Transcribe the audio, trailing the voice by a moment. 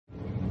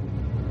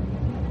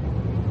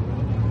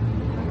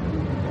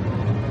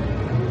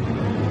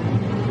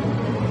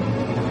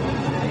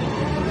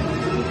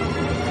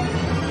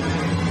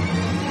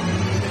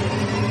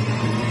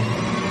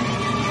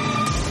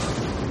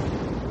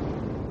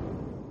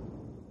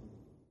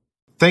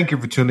Thank you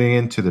for tuning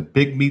in to the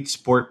Big Meat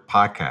Sport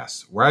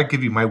Podcast, where I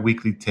give you my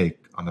weekly take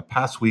on the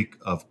past week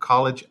of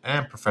college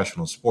and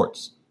professional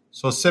sports.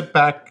 So sit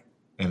back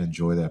and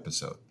enjoy the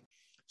episode.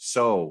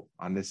 So,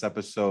 on this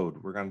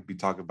episode, we're going to be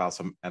talking about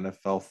some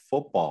NFL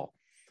football.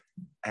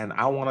 And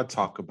I want to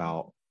talk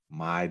about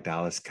my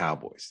Dallas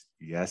Cowboys.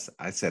 Yes,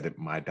 I said it,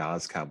 my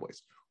Dallas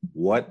Cowboys.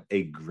 What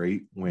a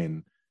great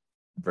win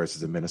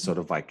versus the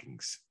Minnesota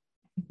Vikings.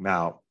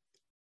 Now,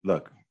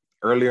 look,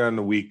 earlier in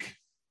the week,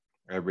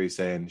 everybody's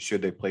saying,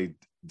 should they play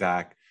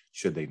Dak?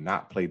 Should they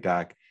not play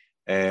Dak?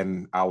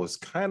 And I was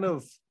kind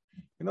of,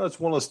 it's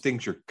one of those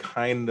things you're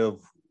kind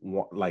of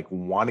like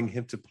wanting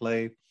him to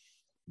play,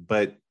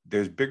 but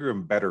there's bigger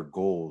and better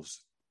goals,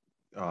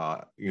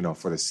 for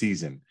the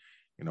season.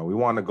 We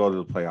want to go to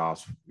the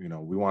playoffs. We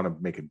want to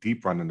make a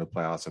deep run in the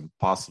playoffs and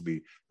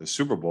possibly the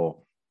Super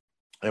Bowl.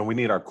 And we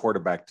need our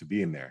quarterback to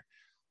be in there.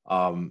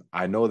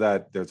 I know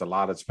that there's a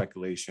lot of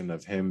speculation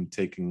of him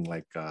taking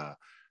like a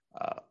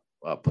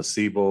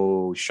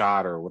placebo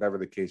shot or whatever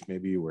the case may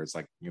be, where it's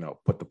like,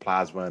 put the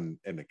plasma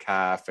in the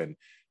calf and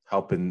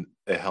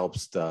it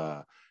helps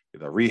the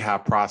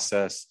rehab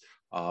process.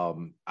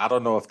 I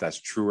don't know if that's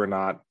true or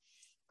not.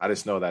 I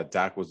just know that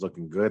Dak was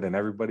looking good and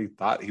everybody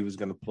thought he was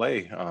going to play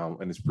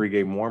in his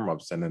pregame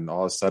warmups. And then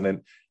all of a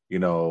sudden,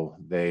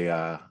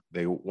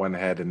 they went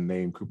ahead and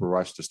named Cooper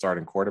Rush the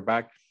starting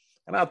quarterback.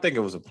 And I think it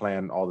was a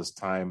plan all this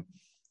time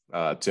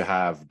to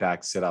have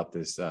Dak sit out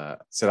this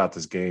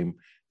game.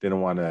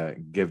 Didn't want to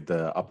give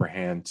the upper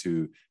hand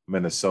to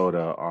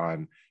Minnesota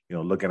on,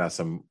 looking at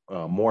some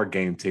more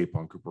game tape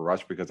on Cooper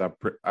Rush, because I'm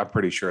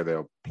pretty sure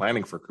they're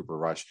planning for Cooper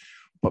Rush.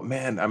 But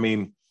man, I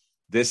mean,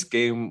 this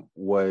game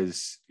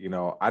was,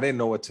 I didn't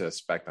know what to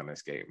expect on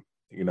this game.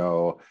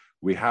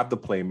 We have the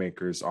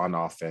playmakers on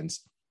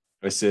offense.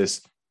 It's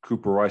just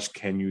Cooper Rush.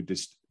 Can you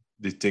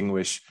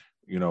distinguish,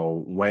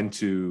 when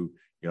to,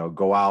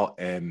 go out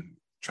and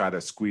try to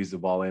squeeze the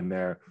ball in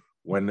there?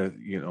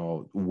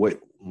 When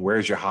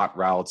where's your hot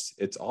routes?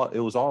 It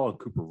was all on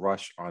Cooper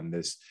Rush on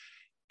this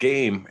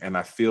game. And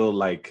I feel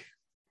like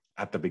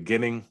at the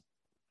beginning,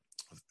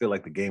 the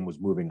game was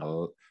moving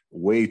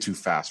way too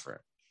fast for him.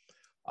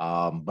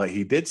 But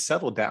he did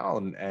settle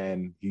down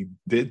and he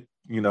did,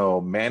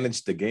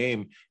 manage the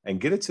game and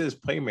get it to his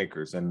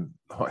playmakers. And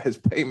his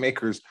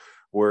playmakers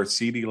were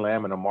CeeDee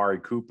Lamb and Amari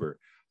Cooper.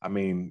 I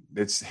mean,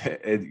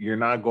 you're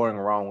not going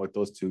wrong with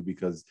those two,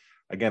 because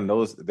again,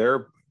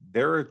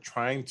 they're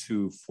trying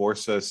to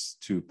force us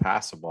to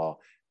pass the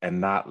ball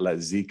and not let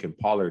Zeke and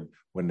Pollard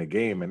win the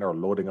game. And they're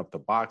loading up the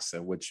box,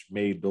 which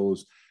made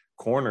those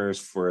corners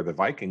for the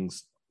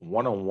Vikings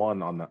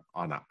one-on-one on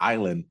an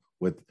island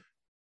with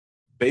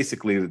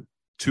basically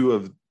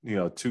two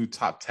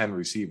top 10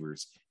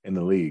 receivers in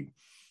the league.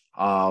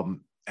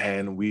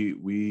 And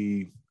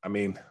we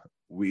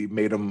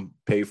made them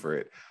pay for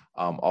it.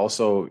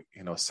 Also,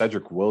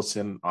 Cedric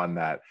Wilson on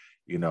that,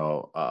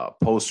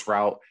 post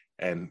route.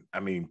 And I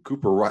mean,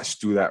 Cooper Rush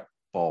threw that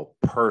ball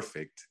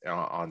perfect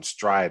on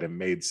stride and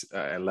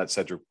led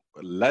Cedric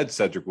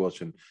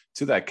Wilson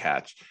to that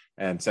catch.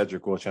 And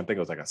Cedric Wilson, I think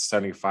it was like a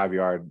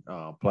 75-yard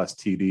plus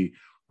TD.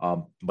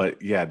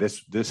 But yeah,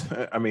 this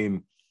I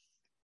mean,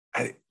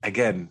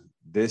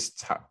 this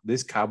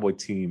Cowboy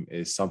team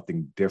is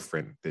something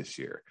different this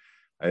year.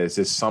 It's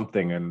just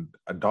something, and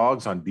a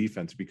dog's on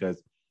defense,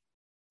 because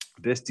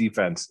this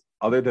defense,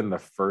 other than the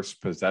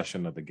first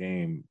possession of the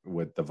game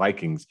with the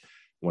Vikings,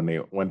 when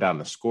they went down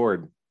and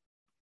scored,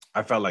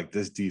 I felt like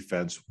this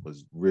defense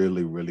was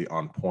really, really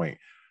on point.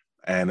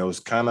 And I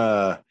was kind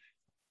of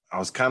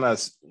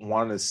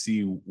wanting to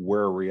see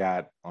where we're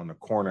at on the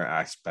corner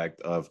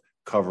aspect of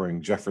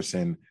covering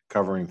Jefferson,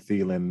 covering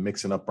Thielen,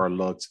 mixing up our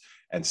looks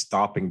and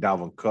stopping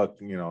Dalvin Cook.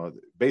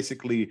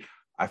 Basically,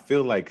 I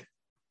feel like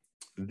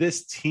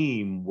this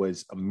team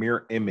was a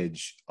mirror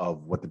image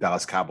of what the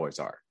Dallas Cowboys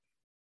are.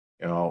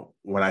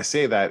 When I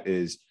say that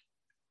is,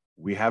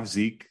 we have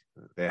Zeke,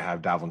 they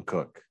have Dalvin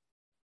Cook.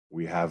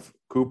 We have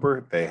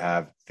Cooper, they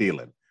have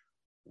Thielen.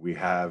 We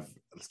have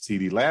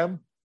CeeDee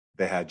Lamb,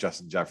 they had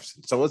Justin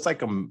Jefferson. So it's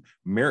like a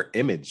mirror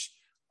image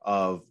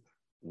of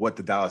what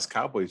the Dallas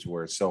Cowboys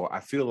were. So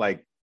I feel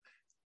like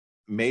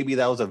maybe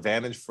that was an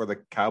advantage for the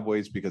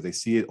Cowboys, because they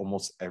see it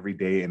almost every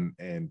day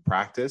in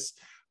practice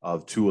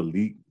of two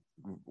elite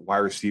wide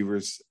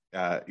receivers,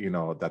 that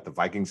the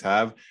Vikings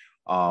have.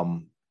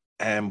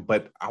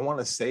 But I want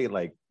to say,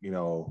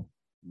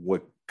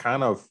 what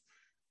kind of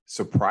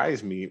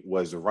surprised me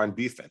was the run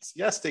defense.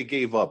 Yes, they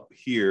gave up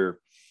here,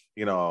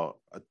 a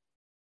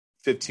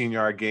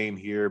 15-yard gain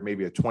here,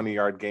 maybe a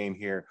 20-yard gain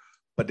here,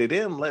 but they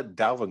didn't let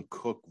Dalvin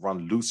Cook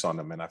run loose on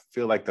them. And I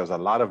feel like there's a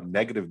lot of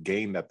negative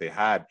gain that they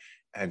had.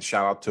 And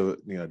shout out to,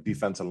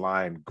 defensive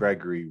line,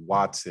 Gregory,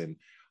 Watson,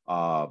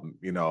 Odigizua,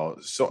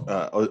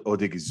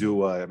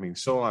 I mean,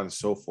 so on and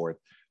so forth.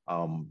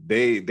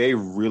 They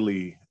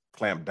really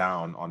clamped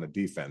down on the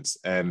defense.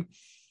 And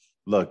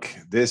look,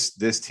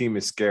 this team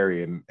is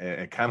scary, and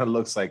it kind of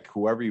looks like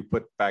whoever you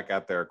put back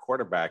out there,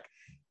 quarterback,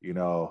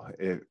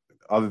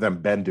 other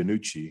than Ben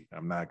DiNucci,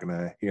 I'm not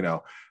gonna,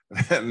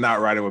 not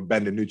riding with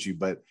Ben DiNucci,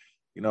 but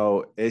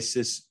it's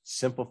just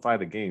simplify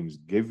the games.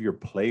 Give your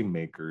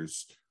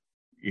playmakers,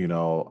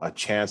 a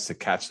chance to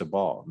catch the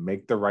ball,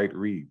 make the right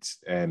reads.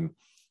 And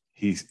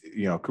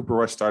Cooper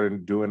Rush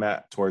started doing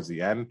that towards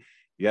the end.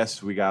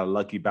 Yes, we got a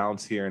lucky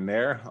bounce here and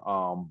there.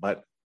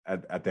 But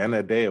at the end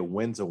of the day, a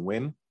win's a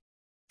win,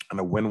 and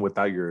a win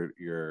without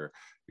your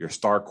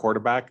star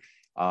quarterback.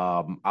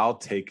 I'll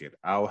take it.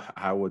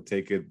 I would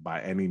take it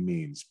by any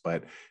means.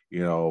 But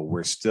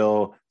we're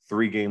still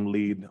 3-game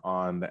lead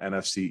on the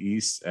NFC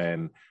East,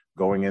 and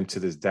going into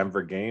this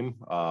Denver game,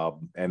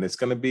 and it's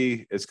gonna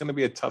be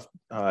a tough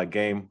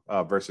game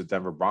versus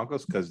Denver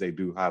Broncos, because they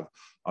do have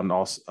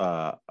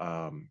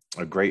a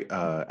great,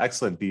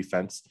 excellent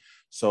defense.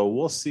 So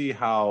we'll see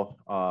how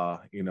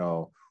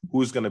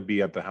who's going to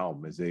be at the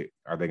helm.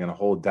 Are they going to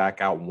hold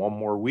Dak out one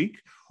more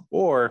week,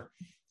 or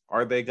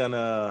are they going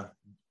to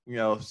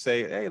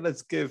say, hey,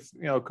 let's give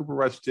Cooper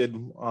Rush did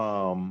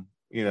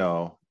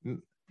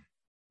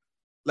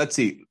let's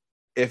see.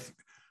 If,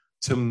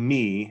 to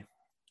me,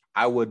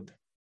 I would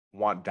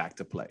want Dak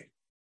to play,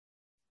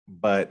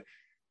 but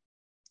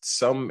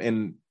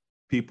some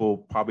people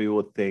probably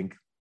will think,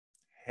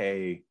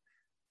 hey,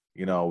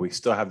 we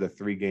still have the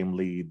 3-game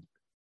lead.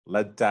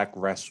 Let Dak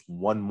rest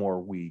one more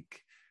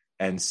week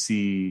and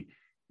see,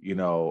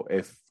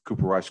 if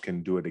Cooper Rush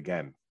can do it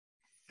again.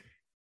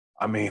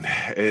 I mean,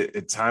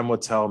 time will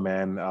tell,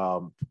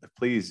 man.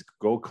 Please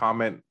go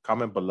comment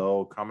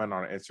below, comment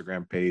on our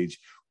Instagram page.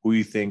 Who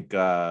you think?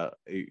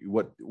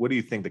 What do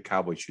you think the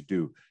Cowboys should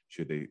do?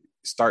 Should they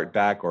start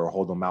Dak or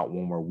hold him out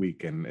one more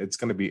week? And it's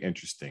going to be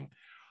interesting.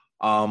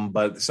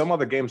 But some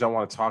other games I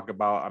want to talk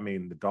about. I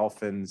mean, the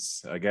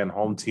Dolphins, again,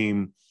 home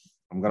team.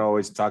 I'm going to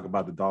always talk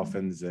about the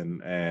Dolphins,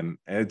 and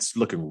it's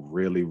looking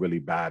really, really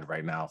bad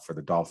right now for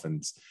the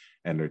Dolphins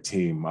and their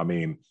team. I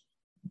mean,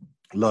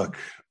 look,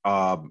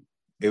 I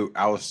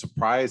was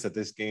surprised that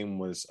this game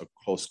was a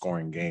close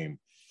scoring game.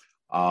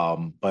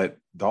 But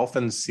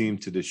Dolphins seem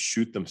to just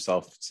shoot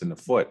themselves in the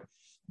foot.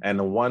 And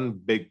the one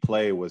big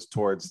play was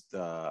towards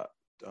the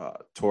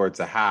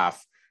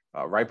half,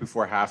 right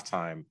before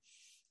halftime.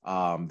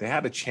 They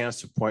had a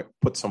chance to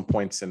put some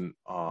points in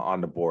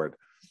on the board,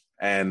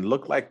 and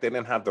looked like they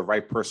didn't have the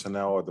right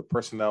personnel, or the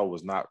personnel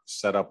was not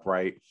set up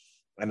right.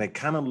 And it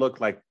kind of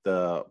looked like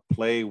the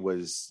play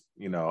was,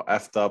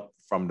 effed up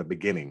from the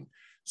beginning.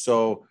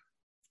 So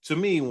to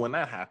me, when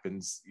that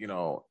happens,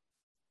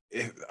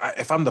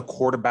 if I'm the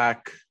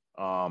quarterback,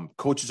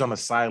 coach is on the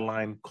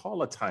sideline,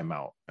 call a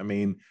timeout. I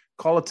mean,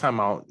 call a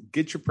timeout,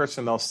 get your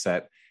personnel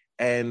set,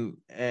 and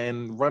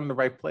run the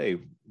right play.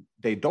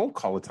 They don't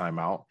call a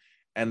timeout,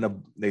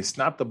 and they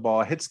snap the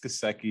ball, hits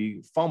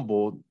Gesicki,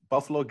 fumble,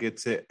 Buffalo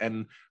gets it.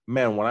 And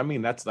man, what I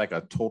mean, that's like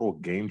a total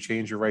game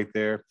changer right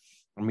there.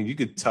 I mean, you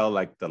could tell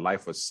like the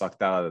life was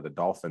sucked out of the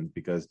Dolphins,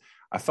 because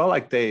I felt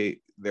like they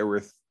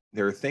were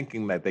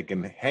thinking that they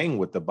can hang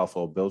with the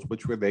Buffalo Bills,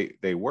 which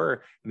they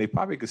were, and they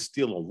probably could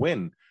steal a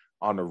win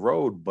on the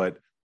road. But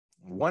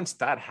once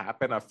that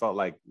happened, I felt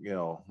like,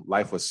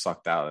 life was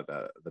sucked out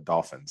of the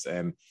Dolphins.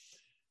 And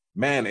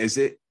man, is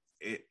it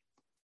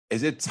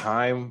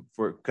time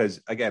for, because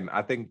again,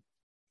 I think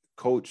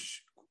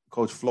Coach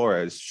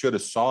Flores should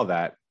have saw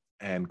that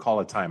and call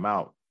a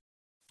timeout,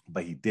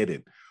 but he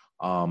didn't.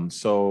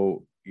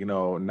 So,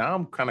 now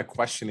I'm kind of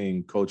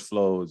questioning Coach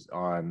Flores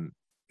on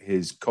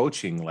his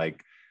coaching.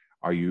 Like,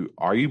 are you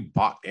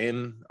bought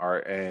in,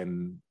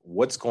 and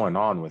what's going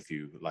on with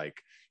you?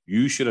 Like,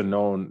 you should have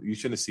known, you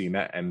should have seen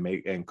that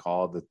and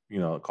call a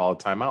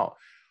timeout.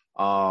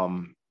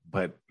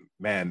 But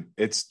man,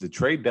 it's the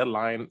trade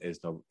deadline is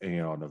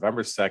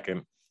November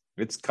 2nd.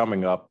 It's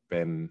coming up,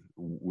 and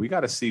we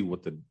got to see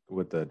what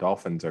the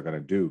Dolphins are going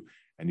to do.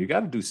 And you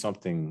got to do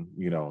something,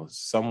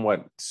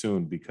 somewhat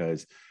soon,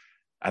 because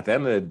at the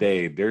end of the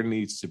day, there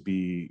needs to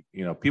be,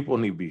 people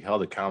need to be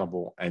held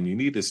accountable, and you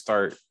need to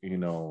start,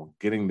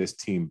 getting this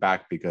team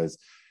back, because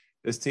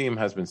this team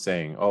has been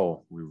saying,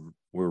 oh,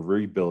 we're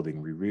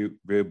rebuilding,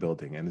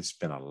 rebuilding. And it's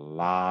been a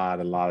lot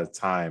of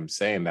time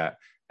saying that.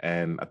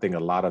 And I think a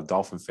lot of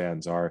Dolphin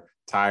fans are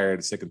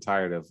sick and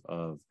tired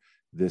of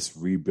this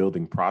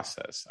rebuilding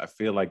process. I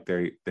feel like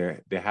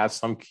they have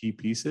some key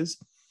pieces.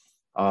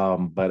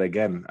 But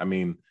again, I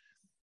mean,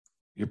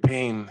 you're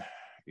paying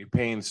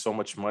so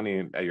much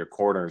money at your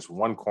corners.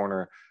 One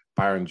corner,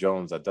 Byron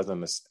Jones, that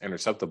doesn't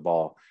intercept the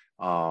ball.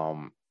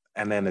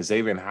 And then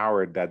Xavier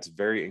Howard, that's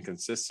very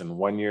inconsistent.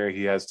 One year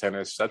he has 10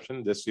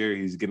 interceptions. This year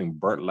he's getting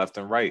burnt left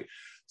and right.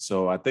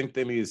 So I think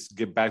they need to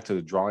get back to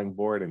the drawing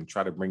board and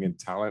try to bring in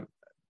talent.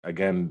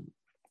 Again,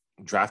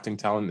 drafting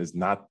talent is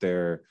not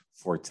their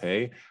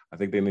forte. I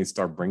think they need to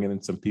start bringing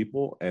in some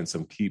people and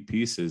some key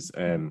pieces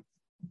and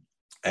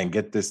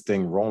get this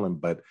thing rolling.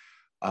 But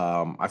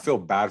I feel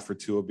bad for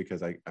Tua,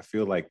 because I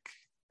feel like,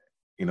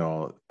 in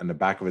the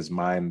back of his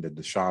mind, the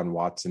Deshaun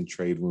Watson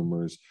trade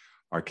rumors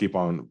are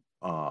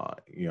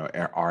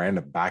are in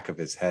the back of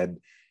his head.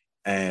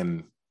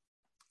 And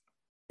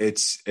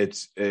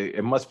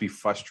it must be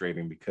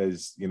frustrating,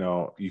 because,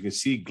 you can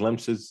see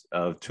glimpses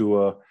of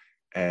Tua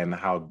and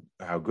how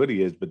good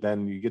he is, but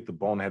then you get the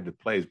boneheaded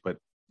plays. But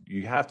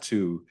you have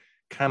to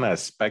kind of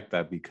expect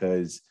that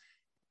because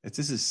it's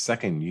this his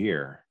second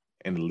year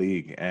in the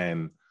league,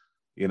 and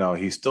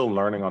he's still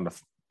learning on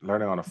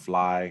the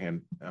fly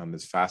and on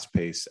this fast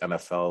paced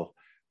NFL,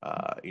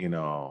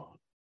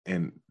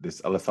 in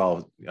this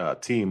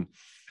NFL team.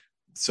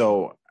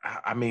 So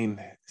I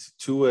mean,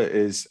 Tua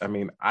is. I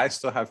mean, I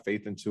still have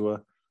faith in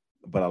Tua,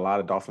 but a lot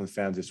of Dolphins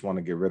fans just want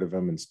to get rid of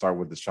him and start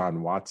with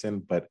Deshaun Watson.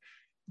 But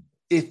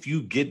if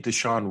you get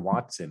Deshaun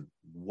Watson,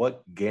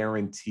 what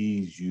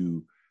guarantees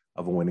you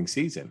of a winning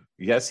season?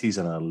 Yes, he's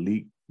an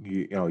elite.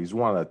 He's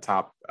one of the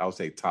top. I would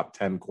say top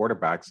 10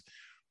 quarterbacks,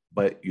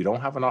 but you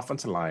don't have an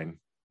offensive line,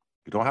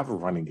 you don't have a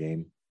running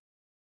game,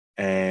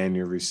 and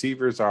your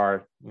receivers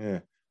are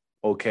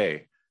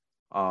okay.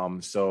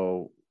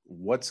 So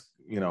what's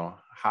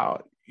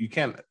how you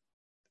can't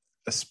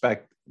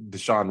expect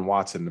Deshaun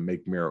Watson to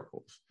make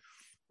miracles.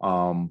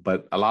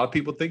 But a lot of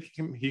people think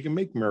he can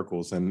make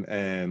miracles,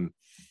 and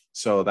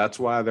so that's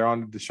why they're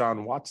on the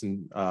Deshaun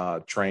Watson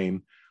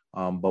train.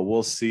 But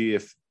we'll see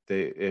if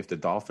the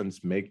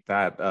Dolphins make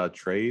that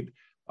trade.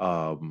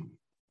 I'm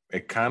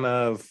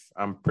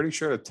pretty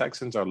sure the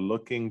Texans are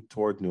looking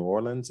toward New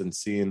Orleans and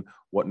seeing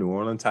what New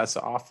Orleans has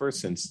to offer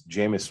since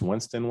Jameis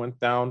Winston went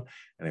down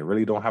and they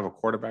really don't have a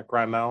quarterback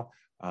right now.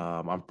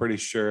 I'm pretty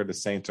sure the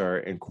Saints are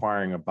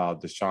inquiring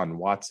about Deshaun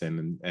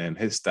Watson and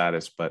his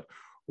status, but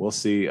we'll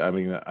see. I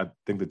mean, I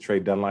think the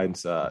trade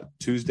deadline's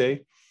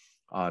Tuesday,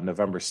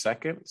 November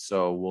 2nd.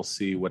 So we'll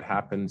see what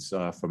happens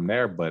from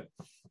there. But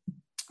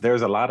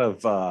there's a lot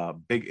of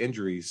big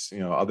injuries,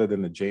 other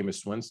than the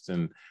Jameis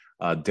Winston,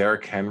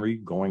 Derrick Henry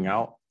going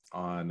out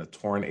on a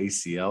torn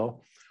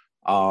ACL.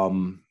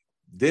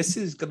 This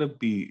is going to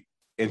be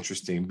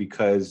interesting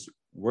because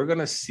we're going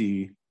to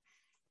see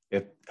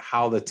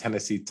how the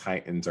Tennessee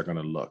Titans are going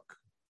to look,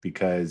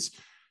 because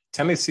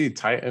Tennessee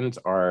Titans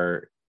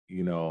are,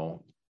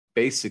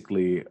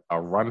 basically a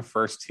run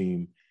first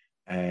team,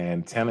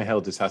 and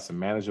Tannehill just has to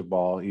manage the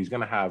ball. He's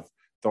going to have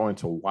throwing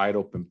to wide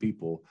open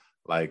people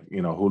like,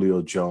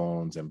 Julio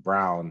Jones and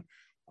Brown,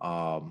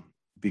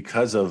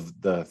 because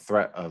of the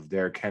threat of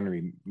Derrick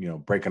Henry,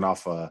 breaking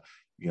off a,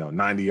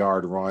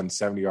 90-yard run,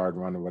 70-yard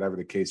run, or whatever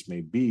the case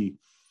may be.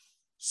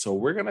 So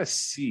we're going to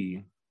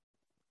see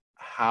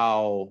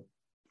how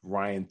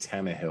Ryan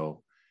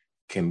Tannehill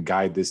can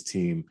guide this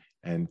team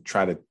and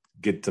try to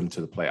get them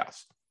to the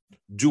playoffs.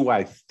 Do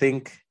I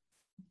think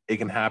it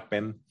can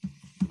happen?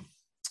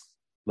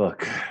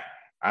 Look,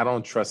 I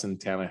don't trust in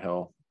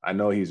Tannehill. I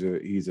know he's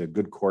a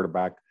good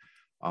quarterback,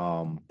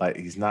 but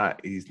he's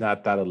not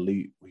that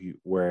elite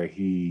where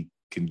he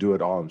can do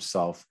it all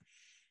himself.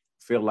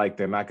 Feel like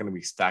they're not going to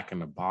be stacking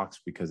the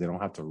box because they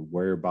don't have to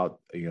worry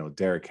about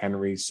Derrick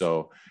Henry.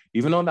 So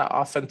even though that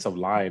offensive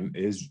line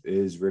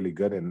is really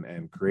good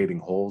and creating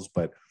holes,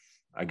 but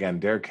again,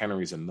 Derrick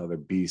Henry is another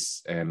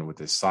beast, and with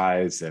his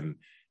size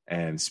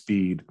and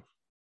speed,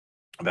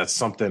 that's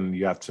something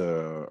you have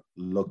to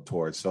look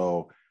towards.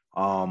 So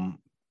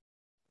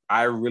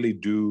I really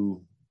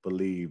do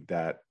believe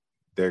that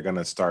they're going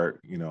to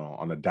start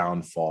on a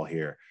downfall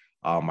here.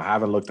 I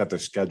haven't looked at their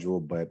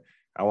schedule, but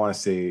I want to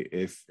say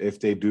if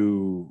they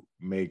do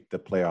make the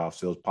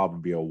playoffs, it'll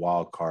probably be a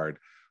wild card.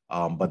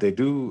 But they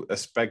do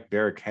expect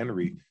Derrick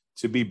Henry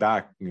to be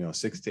back,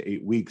 6 to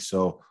 8 weeks.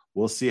 So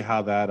we'll see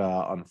how that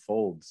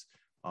unfolds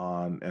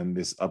in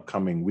this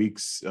upcoming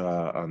weeks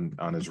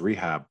on his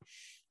rehab.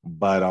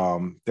 But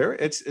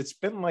it's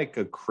been like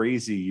a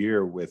crazy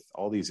year with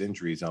all these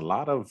injuries. A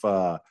lot of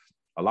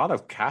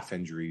calf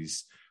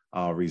injuries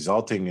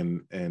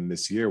resulting in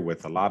this year,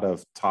 with a lot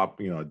of top,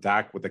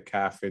 Dak with a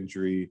calf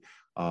injury.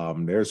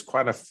 There's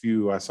quite a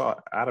few. I saw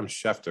Adam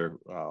Schefter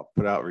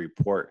put out a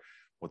report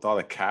with all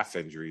the calf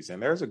injuries,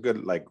 and there's a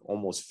good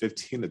almost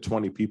 15 to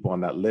 20 people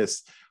on that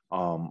list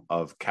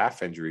of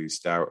calf injuries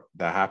that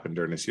happened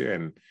during this year.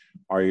 And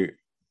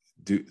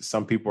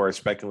some people are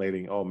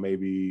speculating,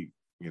 maybe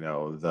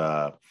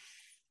the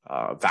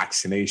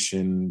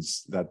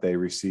vaccinations that they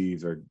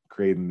received are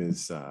creating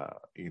this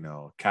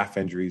calf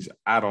injuries.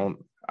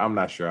 I'm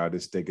not sure. I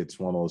just think it's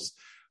one of those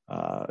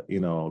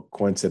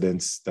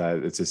coincidence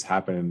that it's just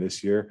happening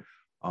this year.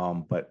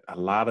 But a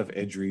lot of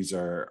injuries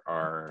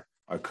are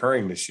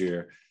occurring this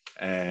year,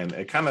 and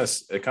it kind of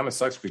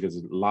sucks because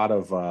a lot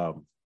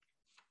of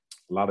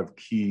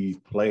key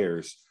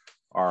players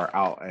are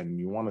out, and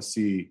you want to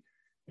see,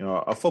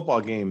 a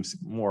football game's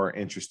more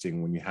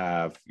interesting when you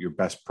have your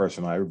best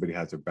personnel. Everybody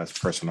has their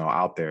best personnel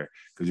out there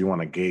because you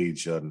want to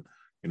gauge on,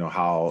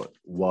 how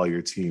well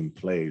your team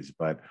plays.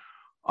 But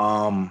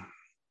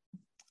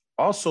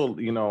also,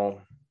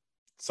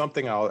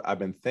 something I've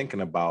been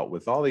thinking about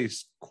with all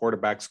these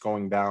quarterbacks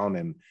going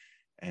down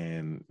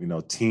and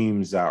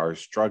teams that are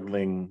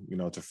struggling,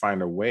 to find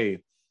their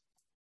way.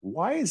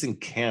 Why isn't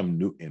Cam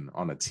Newton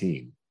on a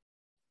team?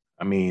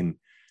 I mean,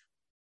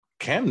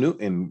 Cam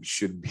Newton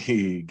should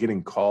be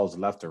getting calls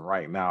left and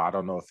right now. I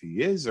don't know if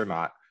he is or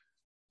not,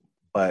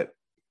 but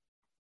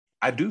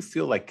I do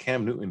feel like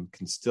Cam Newton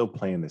can still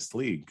play in this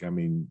league. I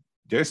mean,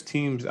 there's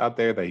teams out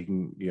there that he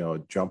can,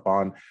 jump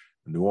on.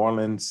 New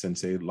Orleans, since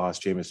they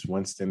lost Jameis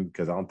Winston,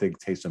 because I don't think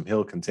Taysom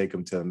Hill can take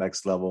him to the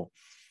next level.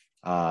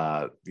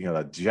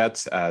 The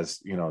Jets, as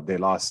they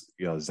lost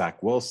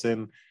Zach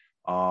Wilson,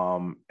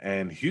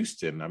 and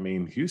Houston. I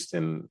mean,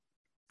 Houston.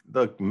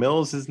 Look,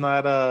 Mills is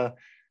not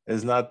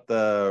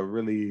the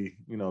really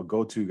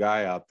go-to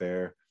guy out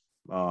there.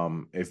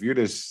 If you're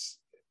just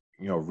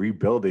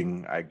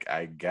rebuilding,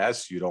 I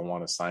guess you don't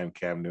want to sign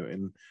Cam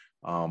Newton,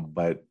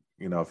 but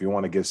if you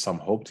want to give some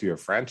hope to your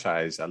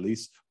franchise, at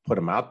least put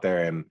him out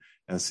there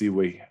and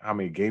see how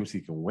many games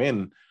he can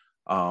win.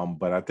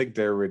 But I think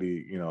they're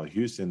really,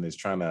 Houston is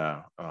trying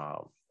to,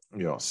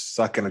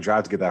 suck in the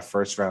drive to get that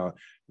first round,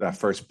 that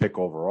first pick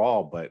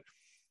overall. But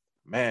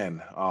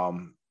man,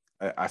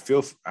 I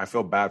feel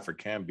bad for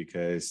Cam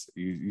because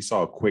you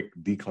saw a quick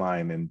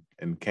decline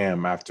in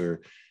Cam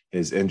after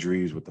his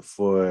injuries with the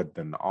foot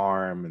and the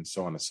arm and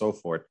so on and so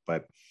forth.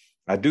 But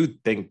I do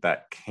think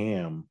that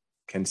Cam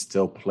can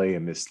still play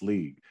in this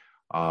league.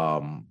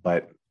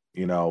 But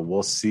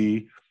we'll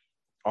see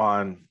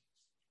on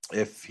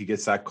if he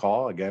gets that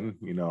call again.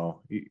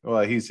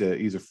 He's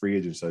a free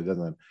agent, so he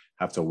doesn't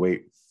have to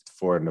wait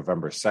for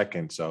November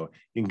 2nd. So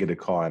he can get a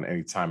call on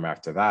any time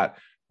after that.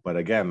 But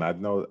again,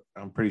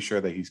 I'm pretty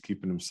sure that he's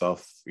keeping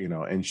himself,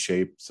 in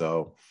shape.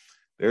 So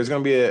there's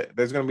gonna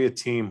be a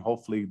team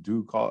hopefully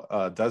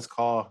does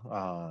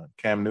call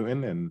Cam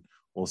Newton, and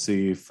we'll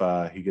see if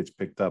he gets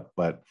picked up.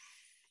 But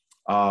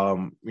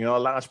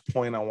last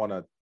point I want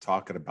to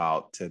talk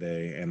about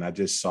today, and I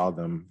just saw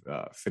them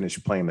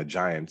finish playing the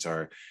Giants,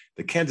 are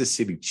the Kansas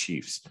City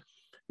Chiefs.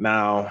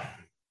 Now,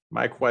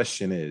 my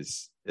question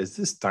is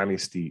this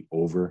dynasty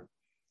over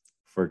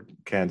for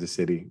Kansas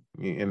City?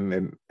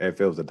 And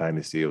if it was a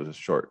dynasty, it was a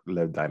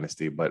short-lived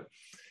dynasty. But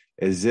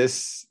is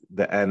this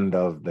the end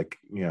of the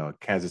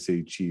Kansas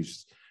City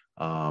Chiefs,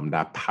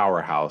 that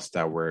powerhouse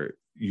that we're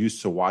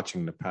used to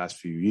watching the past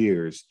few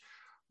years?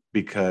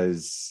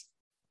 Because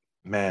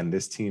man,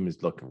 this team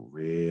is looking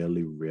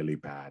really, really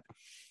bad.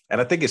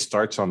 And I think it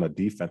starts on the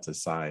defensive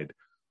side.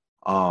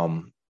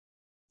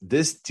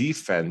 This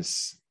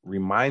defense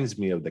reminds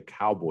me of the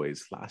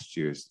Cowboys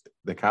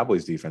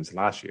defense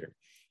last year,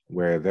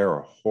 where they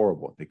were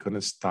horrible. They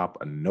couldn't stop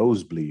a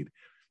nosebleed.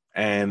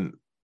 And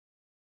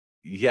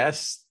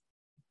yes,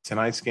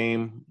 tonight's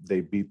game,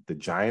 they beat the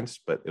Giants,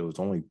 but it was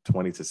only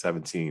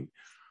 20-17.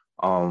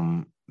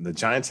 The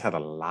Giants had a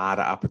lot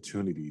of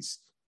opportunities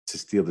to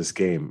steal this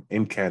game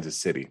in Kansas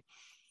City.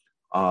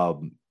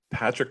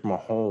 Patrick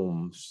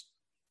Mahomes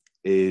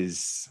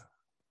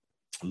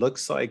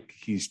looks like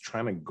he's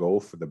trying to go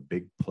for the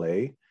big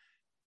play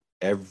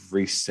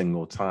every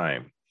single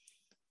time.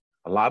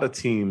 A lot of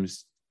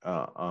teams,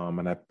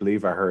 and I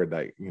believe I heard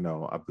that,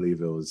 I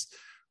believe it was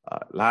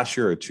last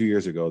year or 2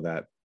 years ago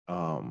that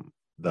I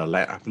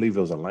believe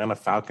it was Atlanta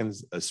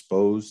Falcons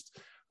exposed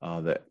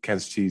the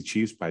Kansas City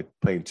Chiefs by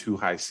playing too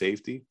high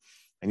safety.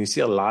 And you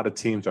see a lot of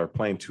teams are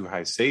playing too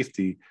high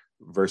safety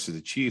versus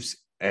the Chiefs.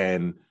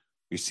 And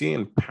you're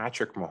seeing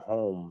Patrick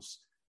Mahomes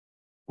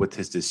with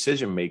his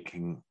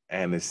decision-making,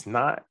 and it's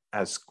not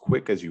as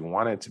quick as you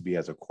want it to be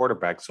as a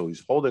quarterback. So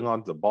he's holding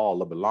on to the ball a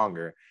little bit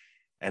longer.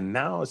 And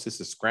now it's just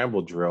a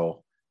scramble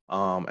drill.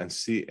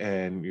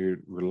 And you're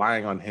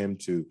relying on him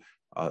to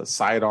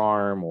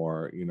sidearm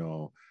or,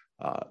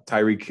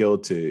 Tyreek Hill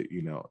to,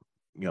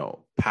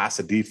 pass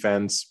a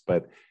defense.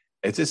 But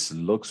it just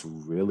looks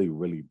really,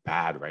 really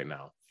bad right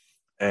now.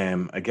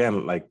 And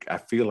again, I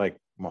feel like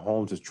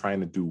Mahomes is trying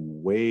to do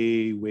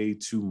way, way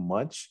too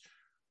much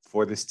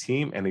for this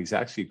team, and he's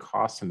actually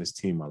costing this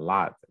team a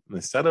lot.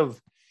 Instead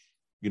of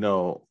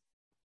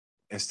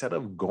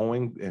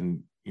going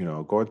and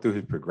going through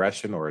his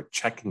progression or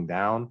checking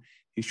down,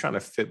 he's trying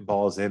to fit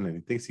balls in, and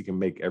he thinks he can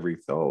make every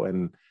throw.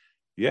 And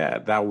yeah,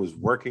 that was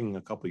working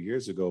a couple of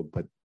years ago,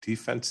 but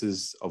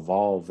defenses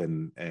evolve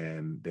and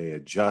they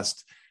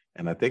adjust.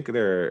 And I think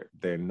they're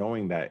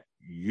knowing that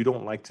you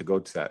don't like to go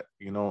to that,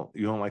 you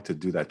don't like to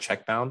do that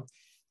check down,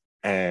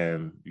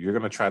 and you're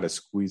going to try to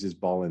squeeze this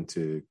ball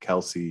into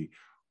Kelsey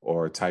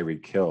or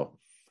Tyreek Hill.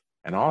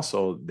 And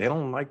also, they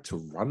don't like to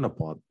run the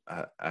ball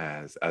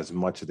as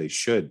much as they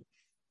should.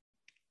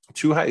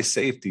 Two high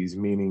safeties,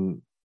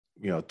 meaning,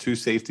 two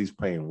safeties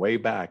playing way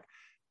back,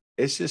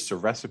 it's just a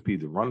recipe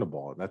to run the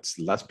ball. That's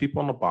less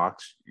people in the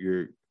box.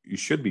 You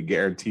should be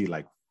guaranteed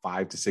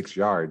 5 to 6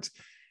 yards.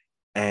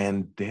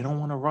 And they don't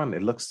want to run.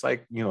 It looks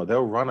like,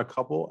 they'll run a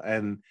couple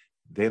and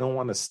they don't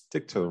want to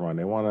stick to the run.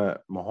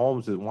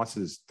 Mahomes wants to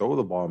just throw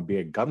the ball and be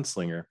a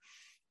gunslinger.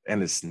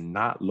 And it's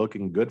not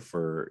looking good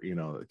for,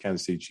 the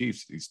Kansas City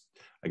Chiefs.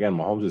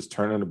 Mahomes is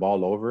turning the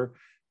ball over.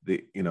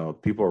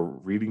 People are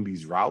reading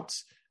these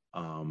routes.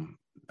 I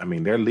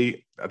think they're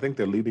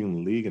leading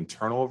the league in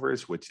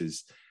turnovers, which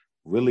is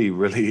really,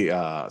 really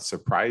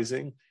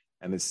surprising.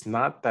 And it's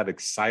not that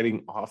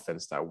exciting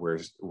offense that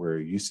we're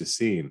used to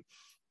seeing.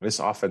 This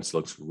offense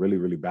looks really,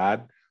 really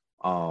bad.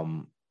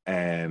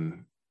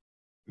 And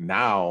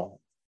now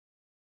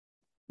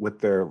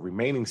with their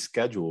remaining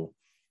schedule,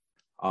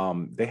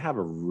 they have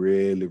a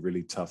really,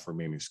 really tough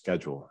remaining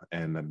schedule.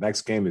 And the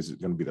next game is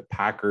going to be the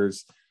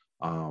Packers.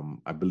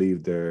 I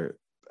believe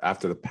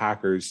after the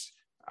Packers,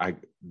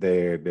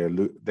 they're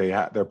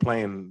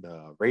playing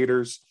the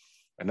Raiders,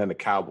 and then the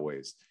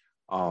Cowboys.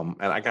 And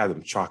I got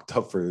them chalked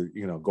up for,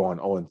 going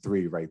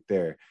 0-3 right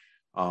there.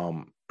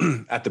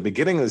 At the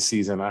beginning of the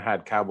season, I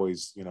had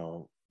Cowboys,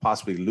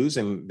 possibly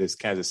losing this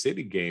Kansas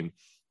City game,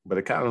 but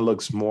it kind of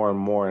looks more and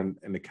more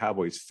in the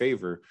Cowboys'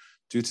 favor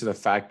due to the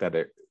fact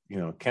that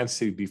Kansas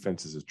City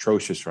defense is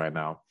atrocious right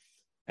now.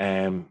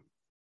 And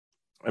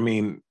I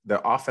mean,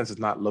 the offense is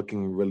not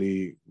looking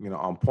really,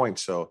 on point.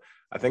 So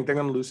I think they're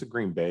going to lose to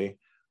Green Bay.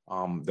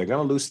 They're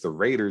going to lose to the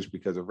Raiders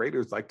because the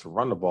Raiders like to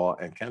run the ball,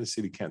 and Kansas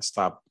City can't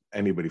stop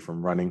anybody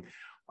from running.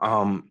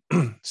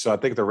 So I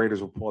think the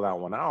Raiders will pull that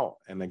one out.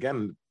 And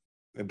again,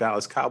 the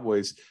Dallas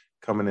Cowboys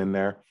coming in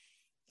there.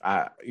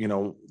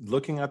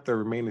 Looking at the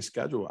remaining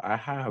schedule, I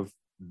have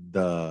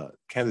the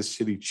Kansas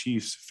City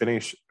Chiefs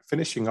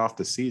finishing off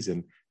the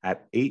season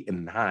at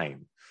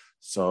 8-9.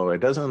 So it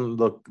doesn't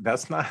look,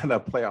 that's not a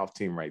playoff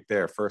team right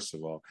there, first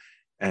of all,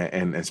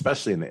 and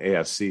especially in the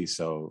AFC.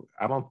 So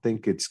I don't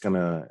think it's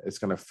gonna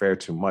fare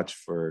too much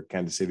for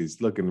Kansas City.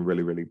 It's looking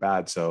really, really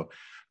bad. So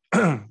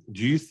do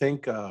you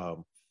think,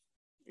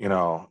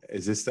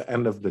 is this the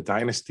end of the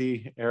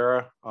dynasty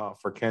era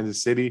for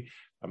Kansas City?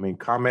 I mean,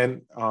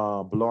 comment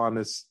below on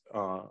this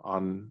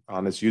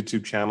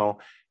YouTube channel,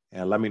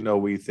 and let me know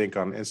what you think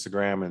on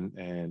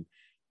Instagram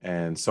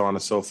and so on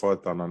and so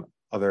forth on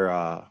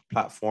other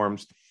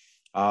platforms.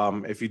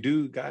 If you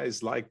do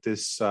guys like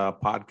this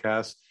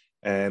podcast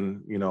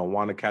and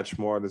want to catch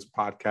more of this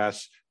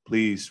podcast,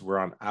 please, we're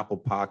on Apple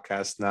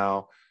Podcasts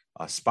now,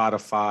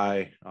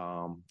 Spotify.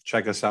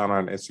 Check us out on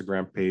our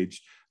Instagram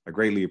page. I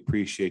greatly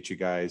appreciate you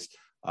guys.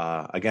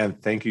 Again,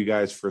 thank you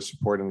guys for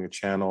supporting the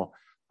channel.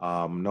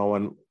 I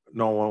went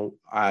a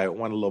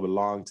little bit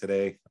long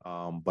today,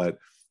 but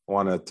I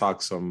want to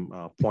talk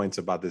some points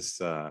about this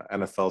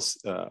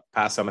NFL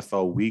past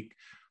NFL week.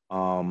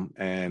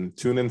 And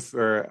tune in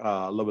for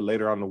a little bit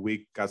later on the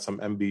week. Got some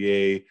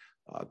NBA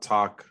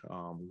talk.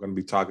 I'm going to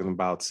be talking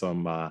about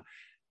some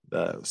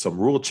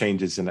rule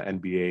changes in the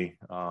NBA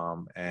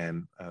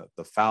and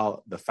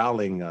the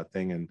fouling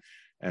thing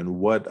and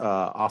what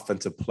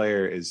offensive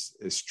player is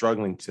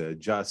struggling to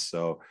adjust.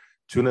 So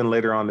tune in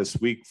later on this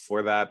week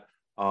for that.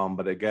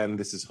 But again,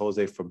 this is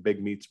Jose from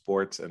Big Meat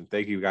Sports, and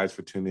thank you guys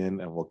for tuning in,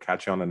 and we'll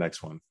catch you on the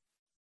next one.